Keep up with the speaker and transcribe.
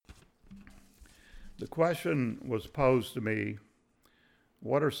The question was posed to me,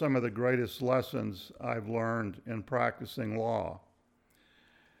 what are some of the greatest lessons I've learned in practicing law?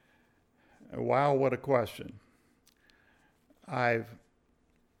 Wow, what a question. I've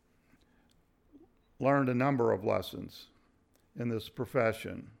learned a number of lessons in this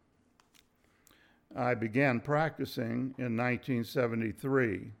profession. I began practicing in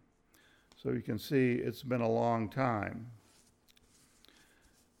 1973, so you can see it's been a long time.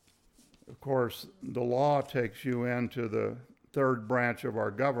 Of course, the law takes you into the third branch of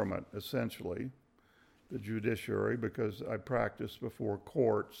our government, essentially, the judiciary, because I practice before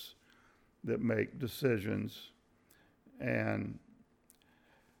courts that make decisions. And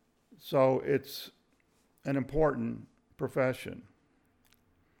so it's an important profession,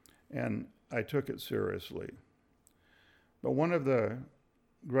 and I took it seriously. But one of the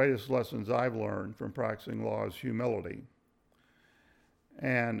greatest lessons I've learned from practicing law is humility.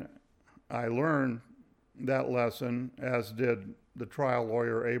 And I learned that lesson, as did the trial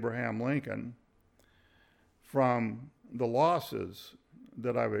lawyer Abraham Lincoln, from the losses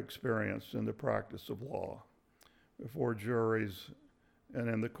that I've experienced in the practice of law before juries and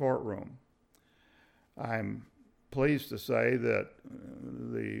in the courtroom. I'm pleased to say that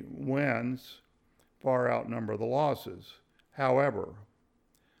the wins far outnumber the losses. However,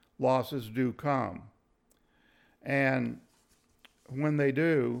 losses do come. And when they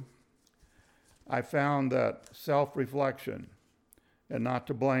do, I found that self-reflection and not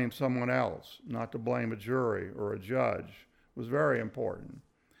to blame someone else, not to blame a jury or a judge, was very important.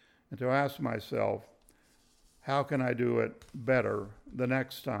 And to ask myself, how can I do it better the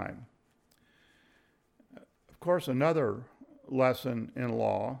next time? Of course, another lesson in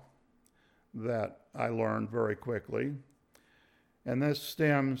law that I learned very quickly, and this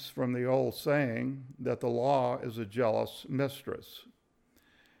stems from the old saying that the law is a jealous mistress.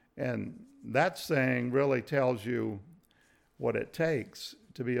 And that saying really tells you what it takes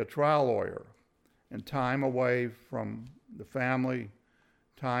to be a trial lawyer, and time away from the family,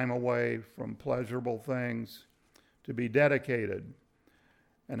 time away from pleasurable things, to be dedicated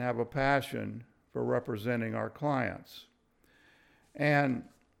and have a passion for representing our clients. And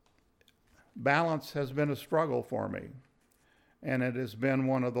balance has been a struggle for me. And it has been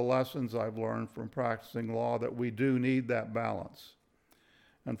one of the lessons I've learned from practicing law, that we do need that balance.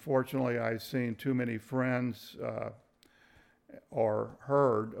 Unfortunately, I've seen too many friends or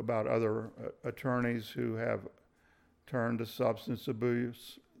heard about other attorneys who have turned to substance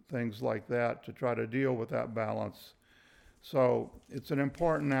abuse, things like that, to try to deal with that balance. So it's an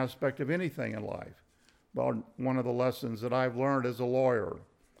important aspect of anything in life. But one of the lessons that I've learned as a lawyer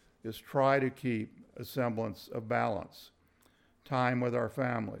is try to keep a semblance of balance. Time with our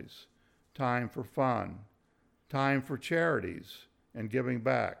families, time for fun, time for charities, and giving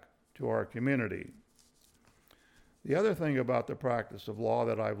back to our community. The other thing about the practice of law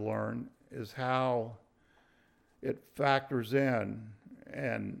that I've learned is how it factors in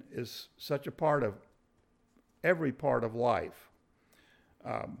and is such a part of every part of life.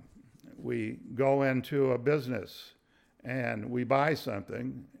 We go into a business and we buy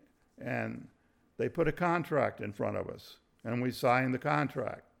something, and they put a contract in front of us, and we sign the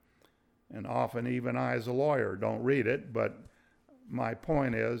contract. And often even I, as a lawyer, don't read it, but my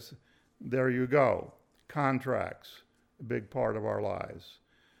point is, there you go. Contracts, a big part of our lives.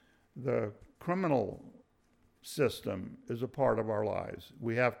 The criminal system is a part of our lives.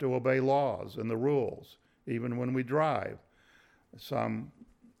 We have to obey laws and the rules, even when we drive. Some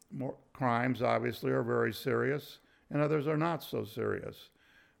more crimes, obviously, are very serious, and others are not so serious.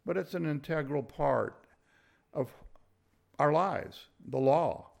 But it's an integral part of our lives, the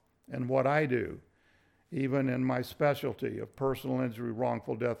law, and what I do. Even in my specialty of personal injury,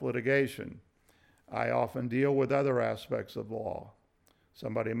 wrongful death litigation, I often deal with other aspects of law.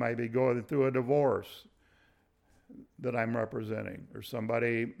 Somebody may be going through a divorce that I'm representing, or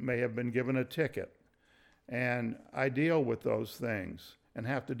somebody may have been given a ticket. And I deal with those things and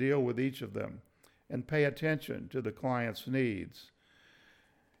have to deal with each of them and pay attention to the client's needs.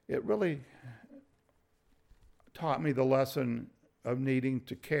 It really taught me the lesson of needing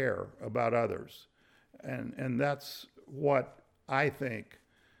to care about others. And that's what I think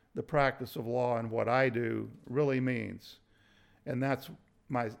the practice of law and what I do really means. And that's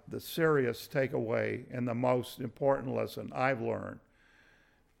the serious takeaway and the most important lesson I've learned,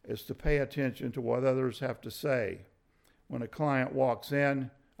 is to pay attention to what others have to say. When a client walks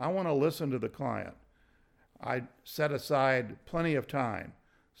in, I want to listen to the client. I set aside plenty of time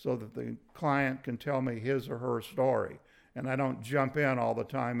so that the client can tell me his or her story, and I don't jump in all the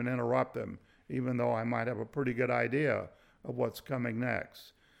time and interrupt them, even though I might have a pretty good idea of what's coming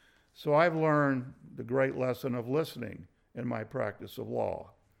next. So I've learned the great lesson of listening in my practice of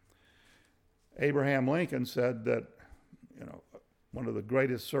law. Abraham Lincoln said that, one of the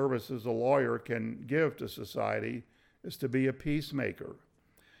greatest services a lawyer can give to society is to be a peacemaker.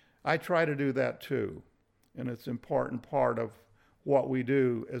 I try to do that too, and it's an important part of what we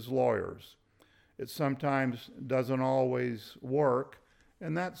do as lawyers. It sometimes doesn't always work,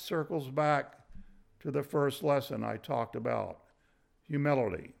 and that circles back to the first lesson I talked about,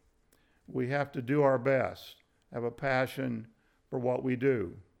 humility. We have to do our best, have a passion for what we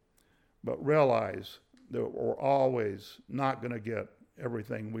do, but realize that we're always not going to get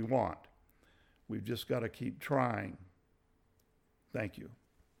everything we want. We've just got to keep trying. Thank you.